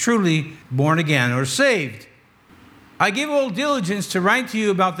who's truly born again or saved. I give all diligence to write to you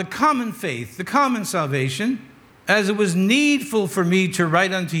about the common faith, the common salvation, as it was needful for me to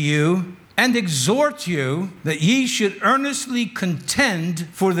write unto you, and exhort you that ye should earnestly contend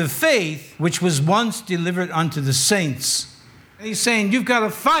for the faith which was once delivered unto the saints. And he's saying you've got to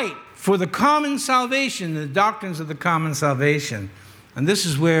fight for the common salvation, the doctrines of the common salvation. And this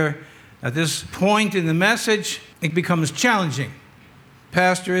is where, at this point in the message, it becomes challenging.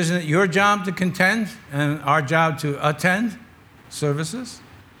 Pastor, isn't it your job to contend and our job to attend services?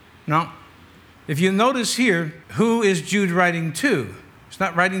 No. If you notice here, who is Jude writing to? He's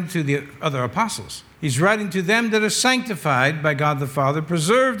not writing to the other apostles. He's writing to them that are sanctified by God the Father,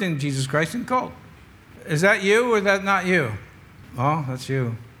 preserved in Jesus Christ and called. Is that you or is that not you? Oh, that's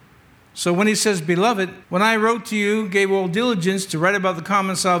you. So when he says, Beloved, when I wrote to you, gave all diligence to write about the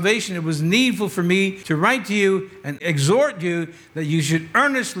common salvation, it was needful for me to write to you and exhort you that you should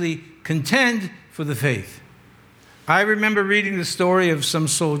earnestly contend for the faith. I remember reading the story of some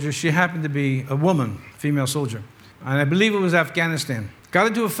soldier. She happened to be a woman, female soldier. And I believe it was Afghanistan. Got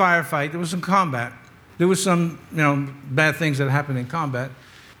into a firefight. There was some combat. There was some, bad things that happened in combat.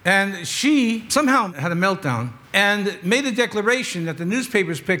 And she somehow had a meltdown and made a declaration that the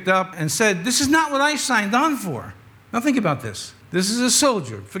newspapers picked up and said, this is not what I signed on for. Now think about this. This is a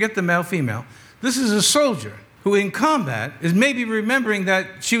soldier. Forget the male, female. This is a soldier who in combat is maybe remembering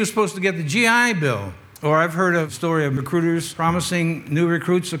that she was supposed to get the GI Bill. Or I've heard a story of recruiters promising new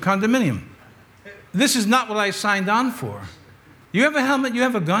recruits a condominium. This is not what I signed on for. You have a helmet, you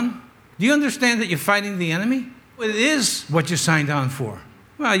have a gun. Do you understand that you're fighting the enemy? It is what you signed on for.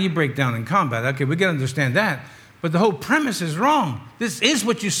 Well, you break down in combat. Okay, we can understand that. But the whole premise is wrong. This is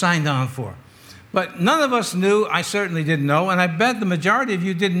what you signed on for. But none of us knew, I certainly didn't know, and I bet the majority of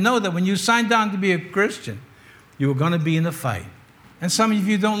you didn't know that when you signed on to be a Christian, you were going to be in a fight. And some of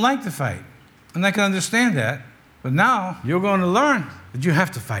you don't like to fight. And I can understand that. But now you're going to learn that you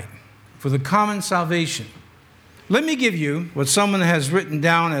have to fight for the common salvation. Let me give you what someone has written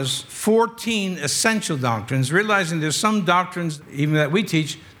down as 14 essential doctrines, realizing there's some doctrines, even that we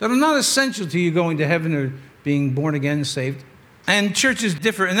teach, that are not essential to you going to heaven or being born again, saved. And churches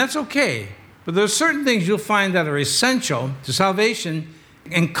differ, and that's okay. But there are certain things you'll find that are essential to salvation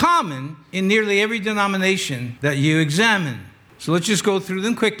and common in nearly every denomination that you examine. So let's just go through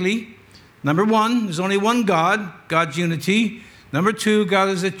them quickly. Number one, there's only one God, God's unity. Number 2, God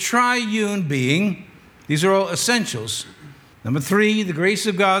is a triune being. These are all essentials. Number 3, the grace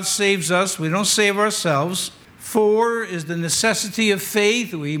of God saves us. We don't save ourselves. 4 is the necessity of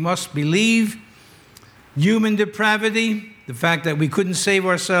faith. We must believe. Human depravity, the fact that we couldn't save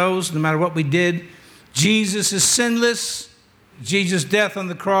ourselves no matter what we did. Jesus is sinless. Jesus' death on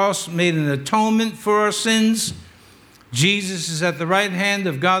the cross made an atonement for our sins. Jesus is at the right hand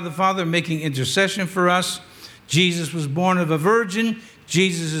of God the Father making intercession for us. Jesus was born of a virgin.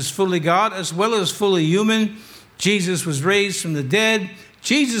 Jesus is fully God as well as fully human. Jesus was raised from the dead.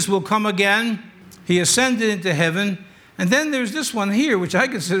 Jesus will come again. He ascended into heaven. And then there's this one here, which I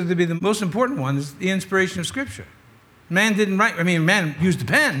consider to be the most important one, is the inspiration of Scripture. Man didn't write, man used a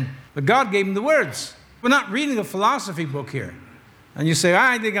pen, but God gave him the words. We're not reading a philosophy book here. And you say,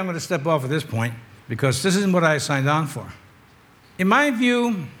 I think I'm going to step off at this point because this isn't what I signed on for. In my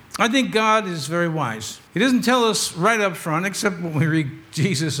view, I think God is very wise. He doesn't tell us right up front, except when we read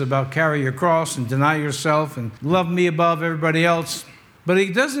Jesus about carry your cross and deny yourself and love me above everybody else. But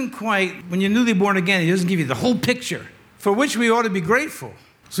he doesn't quite, when you're newly born again, he doesn't give you the whole picture, for which we ought to be grateful.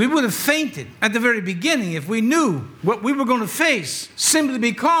 So we would have fainted at the very beginning if we knew what we were going to face, simply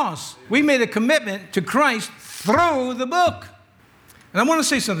because we made a commitment to Christ through the book. And I want to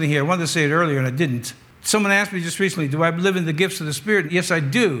say something here. I wanted to say it earlier, and I didn't. Someone asked me just recently, do I live in the gifts of the Spirit? Yes, I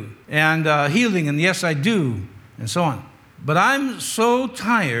do. And healing, and yes, I do, and so on. But I'm so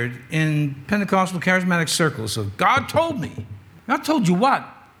tired in Pentecostal charismatic circles of God told me. God told you what?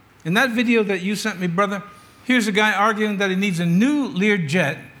 In that video that you sent me, brother, here's a guy arguing that he needs a new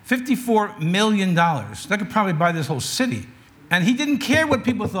Learjet, $54 million. That could probably buy this whole city. And he didn't care what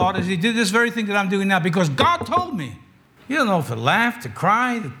people thought as he did this very thing that I'm doing now because God told me. You don't know if to laugh, to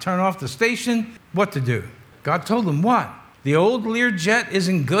cry, to turn off the station, what to do. God told him what? The old Learjet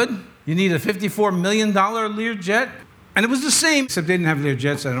isn't good? You need a $54 million Learjet? And it was the same, except they didn't have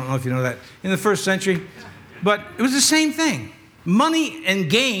Learjets. I don't know if you know that, in the first century. But it was the same thing. Money and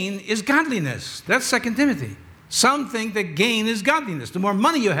gain is godliness. That's 2 Timothy. Some think that gain is godliness. The more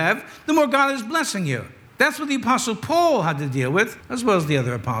money you have, the more God is blessing you. That's what the Apostle Paul had to deal with, as well as the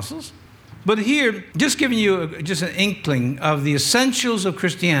other apostles. But here, just giving you just an inkling of the essentials of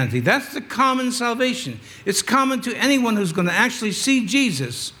Christianity. That's the common salvation. It's common to anyone who's going to actually see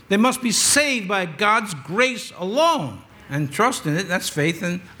Jesus. They must be saved by God's grace alone. And trust in it, that's faith,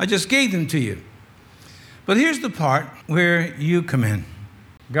 and I just gave them to you. But here's the part where you come in.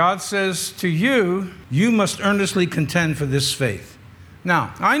 God says to you, you must earnestly contend for this faith.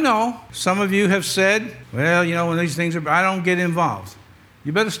 Now, I know some of you have said, well, when these things are, I don't get involved.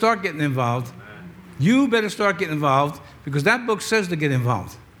 You better start getting involved. You better start getting involved because that book says to get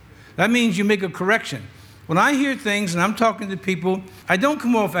involved. That means you make a correction. When I hear things and I'm talking to people, I don't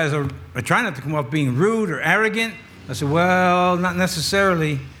come off I try not to come off being rude or arrogant. I say, well, not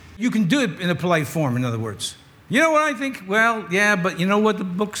necessarily. You can do it in a polite form, in other words. You know what I think? Well, yeah, but you know what the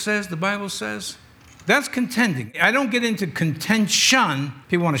book says, the Bible says? That's contending. I don't get into contention.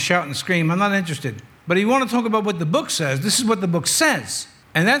 People want to shout and scream. I'm not interested. But if you want to talk about what the book says, this is what the book says.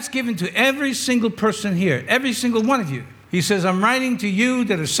 And that's given to every single person here, every single one of you. He says, I'm writing to you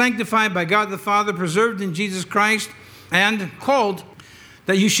that are sanctified by God the Father, preserved in Jesus Christ, and called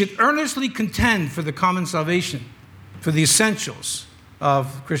that you should earnestly contend for the common salvation, for the essentials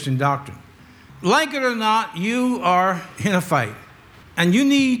of Christian doctrine. Like it or not, you are in a fight. And you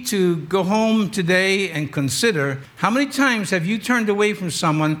need to go home today and consider how many times have you turned away from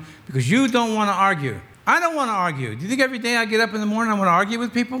someone because you don't want to argue. I don't want to argue. Do you think every day I get up in the morning I want to argue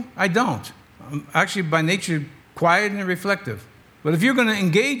with people? I don't. I'm actually by nature quiet and reflective. But if you're going to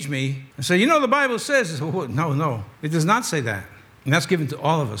engage me and say, the Bible says, no, it does not say that. And that's given to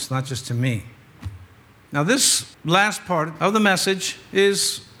all of us, not just to me. Now, this last part of the message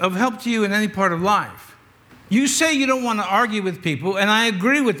is of help to you in any part of life. You say you don't want to argue with people, and I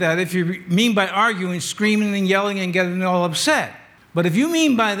agree with that if you mean by arguing, screaming and yelling and getting all upset. But if you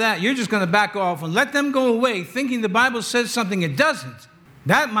mean by that, you're just going to back off and let them go away thinking the Bible says something it doesn't.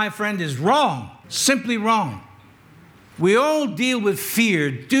 That, my friend, is wrong, simply wrong. We all deal with fear.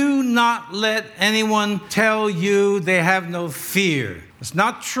 Do not let anyone tell you they have no fear. It's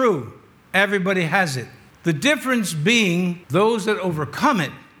not true. Everybody has it. The difference being those that overcome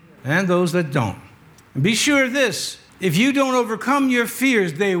it and those that don't. And be sure of this, if you don't overcome your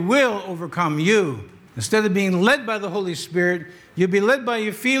fears, they will overcome you. Instead of being led by the Holy Spirit, you'll be led by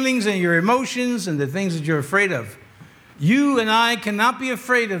your feelings and your emotions and the things that you're afraid of. You and I cannot be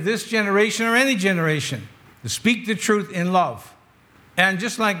afraid of this generation or any generation to speak the truth in love. And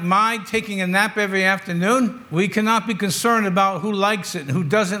just like my taking a nap every afternoon, we cannot be concerned about who likes it and who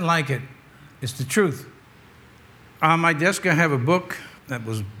doesn't like it. It's the truth. On my desk, I have a book that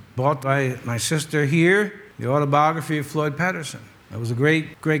was bought by my sister here, the autobiography of Floyd Patterson. That was a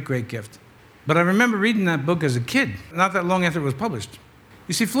great, great, great gift. But I remember reading that book as a kid, not that long after it was published.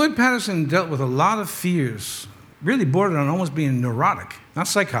 You see, Floyd Patterson dealt with a lot of fears, really bordered on almost being neurotic, not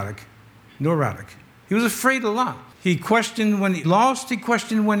psychotic, neurotic. He was afraid a lot. He questioned when he lost, he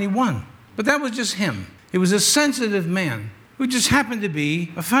questioned when he won. But that was just him. He was a sensitive man who just happened to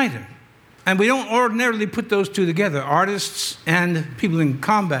be a fighter. And we don't ordinarily put those two together, artists and people in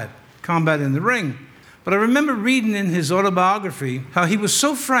combat in the ring. But I remember reading in his autobiography how he was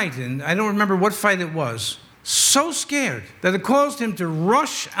so frightened, I don't remember what fight it was, so scared that it caused him to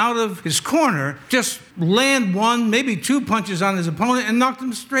rush out of his corner, just land one, maybe two punches on his opponent and knocked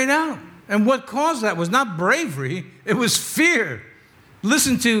him straight out. And what caused that was not bravery, it was fear.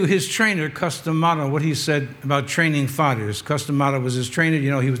 Listen to his trainer, Customato, what he said about training fighters. Customato was his trainer. You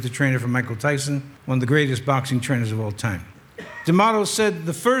know, he was the trainer for Michael Tyson, one of the greatest boxing trainers of all time. D'Amato said,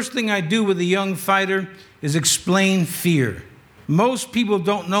 "The first thing I do with a young fighter is explain fear. Most people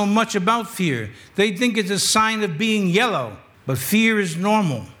don't know much about fear. They think it's a sign of being yellow, but fear is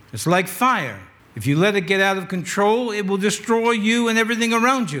normal. It's like fire. If you let it get out of control, it will destroy you and everything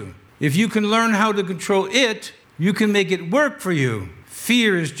around you. If you can learn how to control it, you can make it work for you.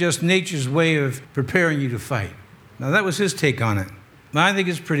 Fear is just nature's way of preparing you to fight." Now, that was his take on it. I think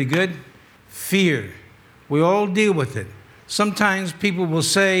it's pretty good. Fear. We all deal with it. Sometimes people will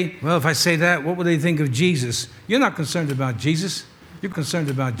say, well, if I say that, what would they think of Jesus? You're not concerned about Jesus. You're concerned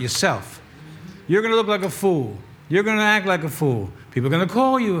about yourself. You're going to look like a fool. You're going to act like a fool. People are going to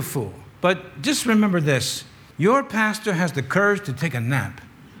call you a fool. But just remember this. Your pastor has the courage to take a nap.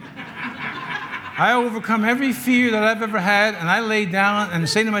 I overcome every fear that I've ever had, and I lay down and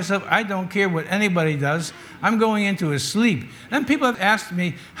say to myself, I don't care what anybody does. I'm going into a sleep. And people have asked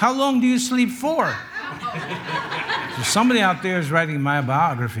me, how long do you sleep for? So somebody out there is writing my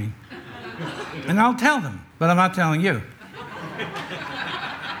biography, and I'll tell them, but I'm not telling you.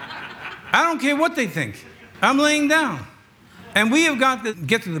 I don't care what they think. I'm laying down. And we have got to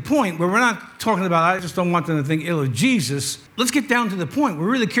get to the point where we're not talking about, I just don't want them to think ill of Jesus. Let's get down to the point where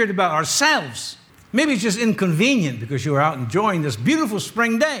we're really cared about ourselves. Maybe it's just inconvenient because you're out enjoying this beautiful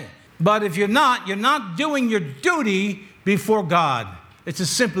spring day. But if you're not doing your duty before God. It's as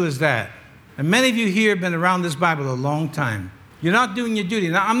simple as that. And many of you here have been around this Bible a long time. You're not doing your duty.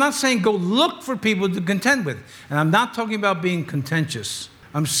 Now, I'm not saying go look for people to contend with. And I'm not talking about being contentious.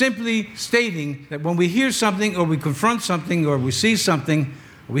 I'm simply stating that when we hear something or we confront something or we see something,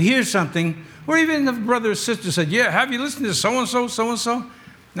 or we hear something, or even if a brother or sister said, yeah, have you listened to so-and-so, so-and-so?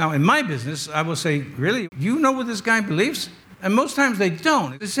 Now, in my business, I will say, really? Do you know what this guy believes? And most times they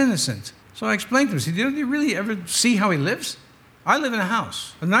don't. It's innocent. So I explained to them, I said, do you really ever see how he lives? I live in a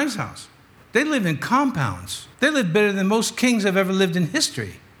house, a nice house. They live in compounds. They live better than most kings have ever lived in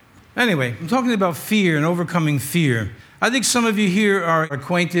history. Anyway, I'm talking about fear and overcoming fear. I think some of you here are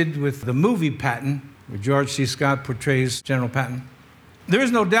acquainted with the movie Patton, where George C. Scott portrays General Patton. There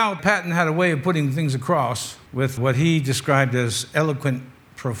is no doubt Patton had a way of putting things across with what he described as eloquent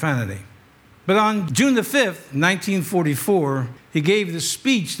profanity. But on June the 5th, 1944, he gave the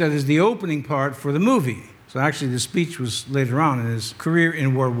speech that is the opening part for the movie. So actually the speech was later on in his career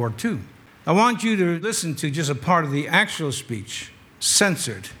in World War II. I want you to listen to just a part of the actual speech,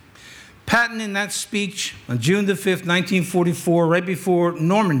 censored. Patton, in that speech on June the 5th, 1944, right before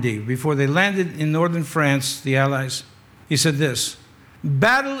Normandy, before they landed in northern France, the Allies, he said this: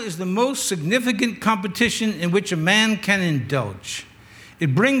 "Battle is the most significant competition in which a man can indulge.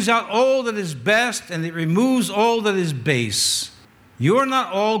 It brings out all that is best and it removes all that is base. You're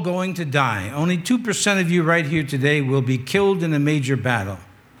not all going to die. Only 2% of you right here today will be killed in a major battle."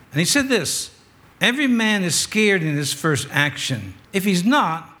 And he said this: "Every man is scared in his first action. If he's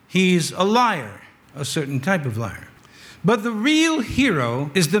not, he's a liar, a certain type of liar. But the real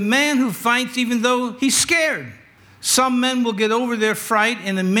hero is the man who fights even though he's scared. Some men will get over their fright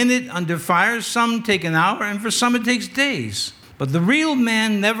in a minute under fire, some take an hour, and for some it takes days. But the real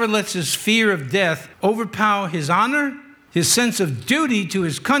man never lets his fear of death overpower his honor, his sense of duty to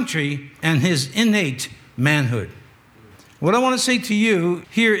his country, and his innate manhood." What I want to say to you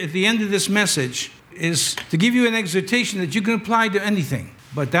here at the end of this message is to give you an exhortation that you can apply to anything.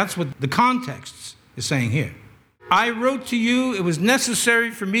 But that's what the context is saying here. I wrote to you, it was necessary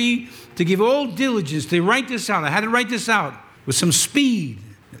for me to give all diligence to write this out. I had to write this out with some speed,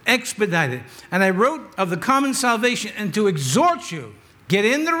 expedite it. And I wrote of the common salvation and to exhort you, get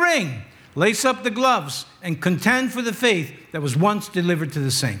in the ring, lace up the gloves, and contend for the faith that was once delivered to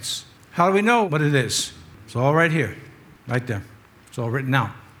the saints. How do we know what it is? It's all right here, right there. It's all written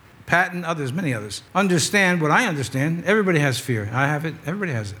out. Pat and others, many others, understand what I understand. Everybody has fear. I have it.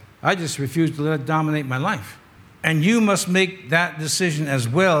 Everybody has it. I just refuse to let it dominate my life. And you must make that decision as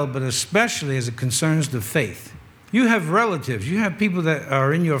well, but especially as it concerns the faith. You have relatives. You have people that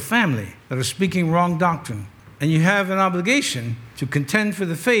are in your family that are speaking wrong doctrine. And you have an obligation to contend for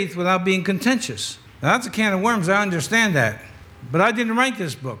the faith without being contentious. Now, that's a can of worms. I understand that. But I didn't write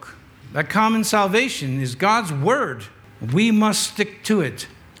this book. That common salvation is God's word. We must stick to it.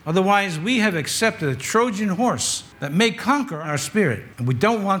 Otherwise, we have accepted a Trojan horse that may conquer our spirit. And we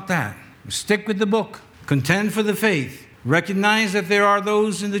don't want that. We stick with the book. Contend for the faith. Recognize that there are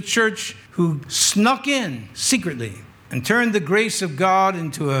those in the church who snuck in secretly and turned the grace of God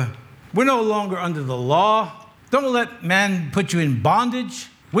into we're no longer under the law. Don't let man put you in bondage.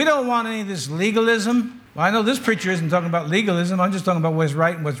 We don't want any of this legalism. Well, I know this preacher isn't talking about legalism. I'm just talking about what's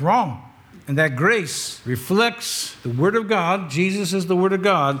right and what's wrong. And that grace reflects the Word of God. Jesus is the Word of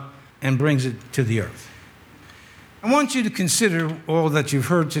God and brings it to the earth. I want you to consider all that you've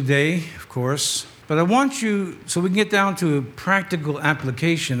heard today, of course. But I want you, so we can get down to a practical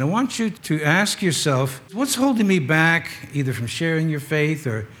application, I want you to ask yourself, what's holding me back either from sharing your faith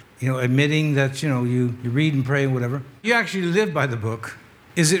or admitting that, you read and pray and whatever. You actually live by the book.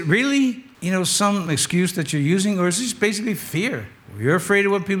 Is it really, some excuse that you're using, or is it just basically fear? You're afraid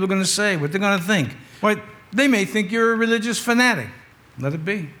of what people are going to say, what they're going to think. Well, they may think you're a religious fanatic. Let it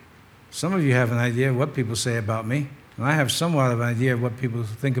be. Some of you have an idea of what people say about me, and I have somewhat of an idea of what people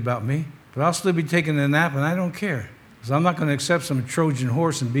think about me, but I'll still be taking a nap, and I don't care, because I'm not going to accept some Trojan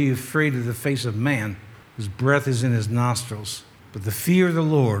horse and be afraid of the face of man, whose breath is in his nostrils. But the fear of the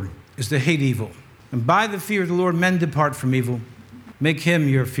Lord is to hate evil. And by the fear of the Lord, men depart from evil. Make him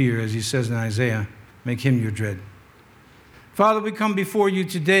your fear, as he says in Isaiah. Make him your dread. Father, we come before you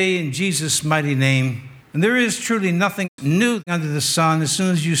today in Jesus' mighty name. And there is truly nothing new under the sun. As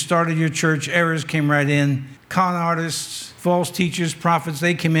soon as you started your church, errors came right in. Con artists, false teachers, prophets,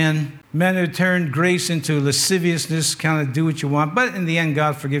 they came in. Men who turned grace into lasciviousness, kind of do what you want. But in the end,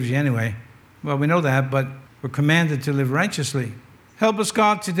 God forgives you anyway. Well, we know that, but we're commanded to live righteously. Help us,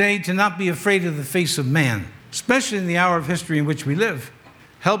 God, today to not be afraid of the face of man, especially in the hour of history in which we live.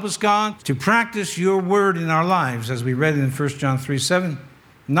 Help us, God, to practice your word in our lives, as we read in 1 John 3:7.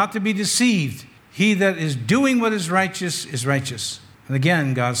 Not to be deceived. He that is doing what is righteous is righteous. And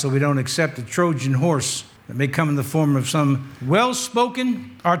again, God, so we don't accept a Trojan horse that may come in the form of some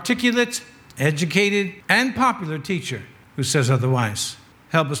well-spoken, articulate, educated, and popular teacher who says otherwise.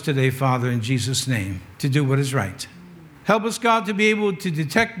 Help us today, Father, in Jesus' name, to do what is right. Help us, God, to be able to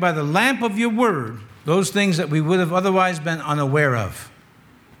detect by the lamp of your word those things that we would have otherwise been unaware of.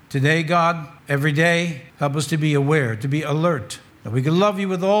 Today, God, every day, help us to be aware, to be alert, that we can love you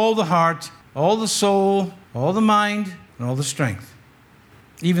with all the heart, all the soul, all the mind, and all the strength.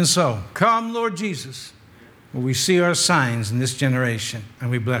 Even so, come, Lord Jesus, where we see our signs in this generation, and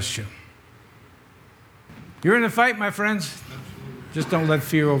we bless you. You're in a fight, my friends. Just don't let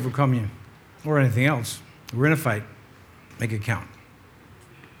fear overcome you or anything else. We're in a fight. Make it count.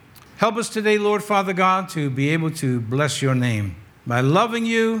 Help us today, Lord Father God, to be able to bless your name by loving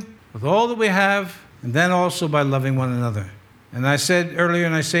you with all that we have, and then also by loving one another. And I said earlier,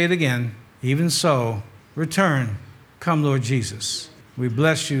 and I say it again, even so, return. Come, Lord Jesus. We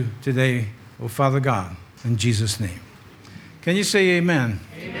bless you today, O Father God, in Jesus' name. Can you say amen?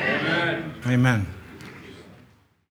 Amen. Amen.